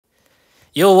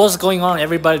Yo, what's going on,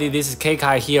 everybody? This is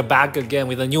Kekai here, back again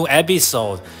with a new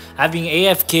episode. I've been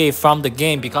AFK from the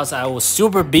game because I was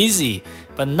super busy,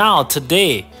 but now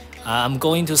today I'm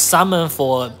going to summon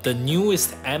for the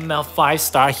newest ML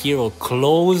 5-star hero,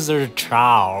 Closer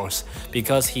Charles,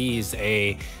 because he is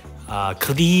a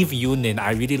cleave unit.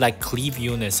 I really like cleave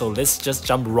unit, so let's just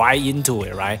jump right into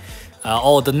it, right?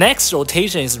 The next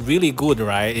rotation is really good,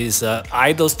 right? Is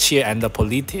Idol's Cheer and the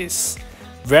Politis.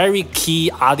 Very key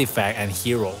artifact and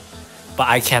hero, but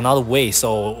I cannot wait,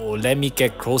 so let me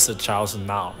get Closer Charles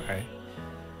now, right?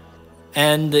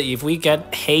 And if we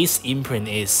get Haste imprint,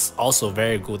 is also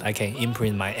very good. I can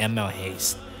imprint my ML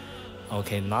Haste.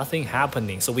 Okay, nothing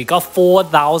happening, so we got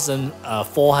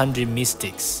 4,400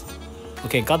 mystics.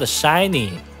 Okay, got the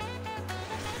shiny.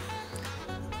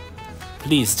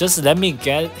 Please just let me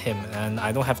get him and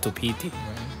I don't have to PT,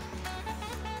 right?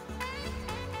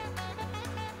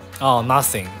 Oh,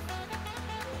 nothing.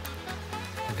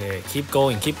 Okay, keep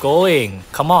going, keep going.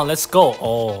 Come on, let's go.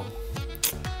 Oh.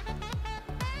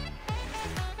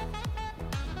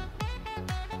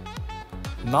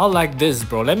 Not like this,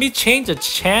 bro. Let me change the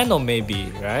channel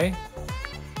maybe, right?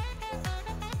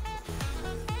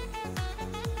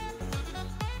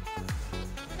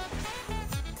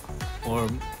 Or,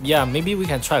 yeah, maybe we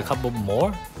can try a couple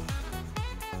more.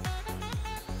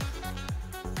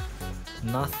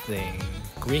 Nothing.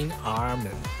 Green armor.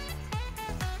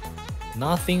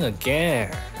 Nothing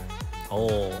again.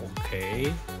 Oh,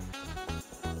 okay.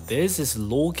 This is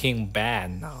looking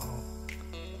bad now.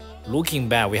 Looking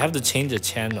bad. We have to change the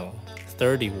channel.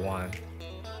 31.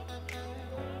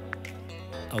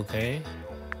 Okay.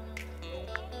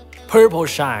 Purple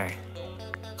shine.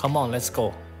 Come on, let's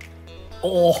go.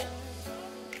 Oh.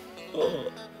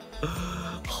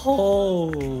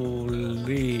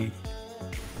 Holy.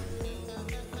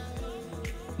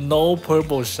 No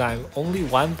purple shine, only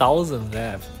 1,000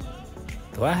 left.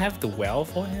 Do I have to well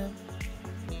for him?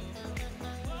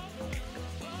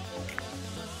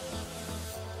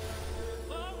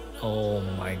 Oh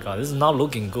my god, this is not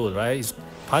looking good, right? It's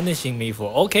punishing me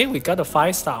for... Okay, we got a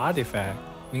 5-star artifact.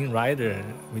 Wind Rider,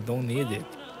 we don't need it.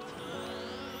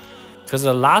 Because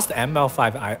the last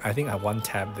ML5, I think I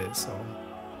one-tapped it, so...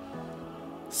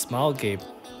 Smilegate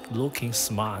looking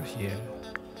smart here.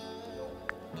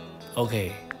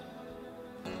 Okay.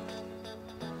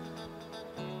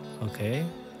 Okay.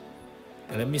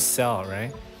 Let me sell,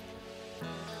 right?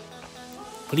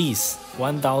 Please,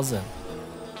 1,000.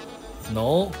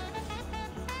 No.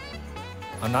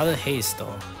 Another haste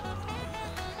though.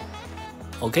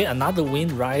 Okay, another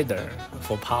Wind Rider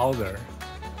for powder.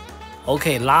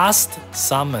 Okay, last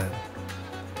summon.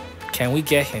 Can we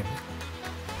get him?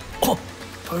 Oh,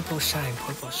 purple shine,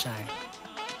 purple shine.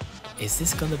 Is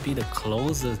this gonna be the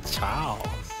Closer Charles?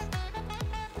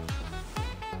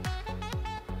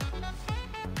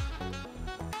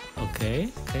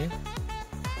 Okay, okay.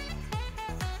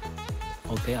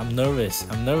 Okay, I'm nervous.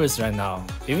 I'm nervous right now.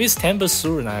 If it's Temper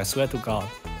Surun, I swear to God.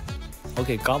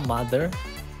 Okay, Godmother.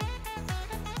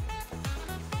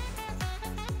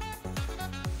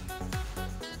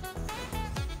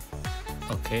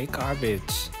 Okay,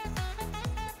 garbage.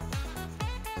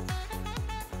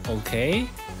 Okay.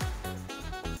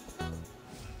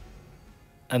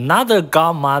 Another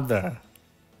Godmother.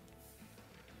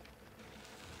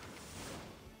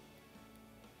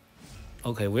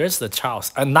 Okay, where's the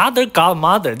Charles? Another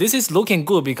Godmother. This is looking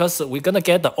good because we're gonna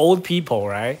get the old people,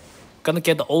 right? Gonna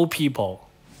get the old people.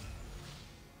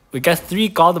 We got 3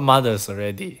 Godmothers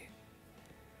already.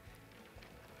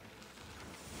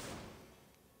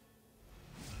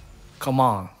 Come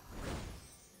on.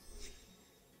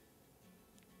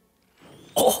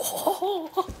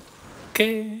 Oh,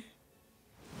 okay.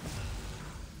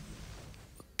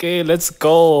 Okay, let's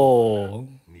go.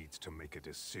 Needs to make a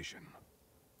decision.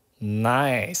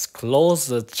 Nice.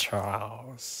 Closer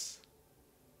Charles.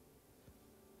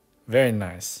 Very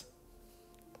nice.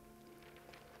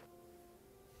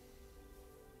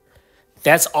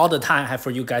 That's all the time I have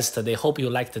for you guys today. Hope you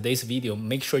liked today's video.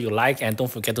 Make sure you like and don't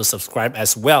forget to subscribe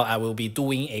as well. I will be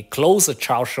doing a Closer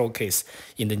Charles showcase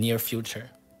in the near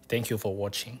future. Thank you for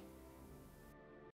watching.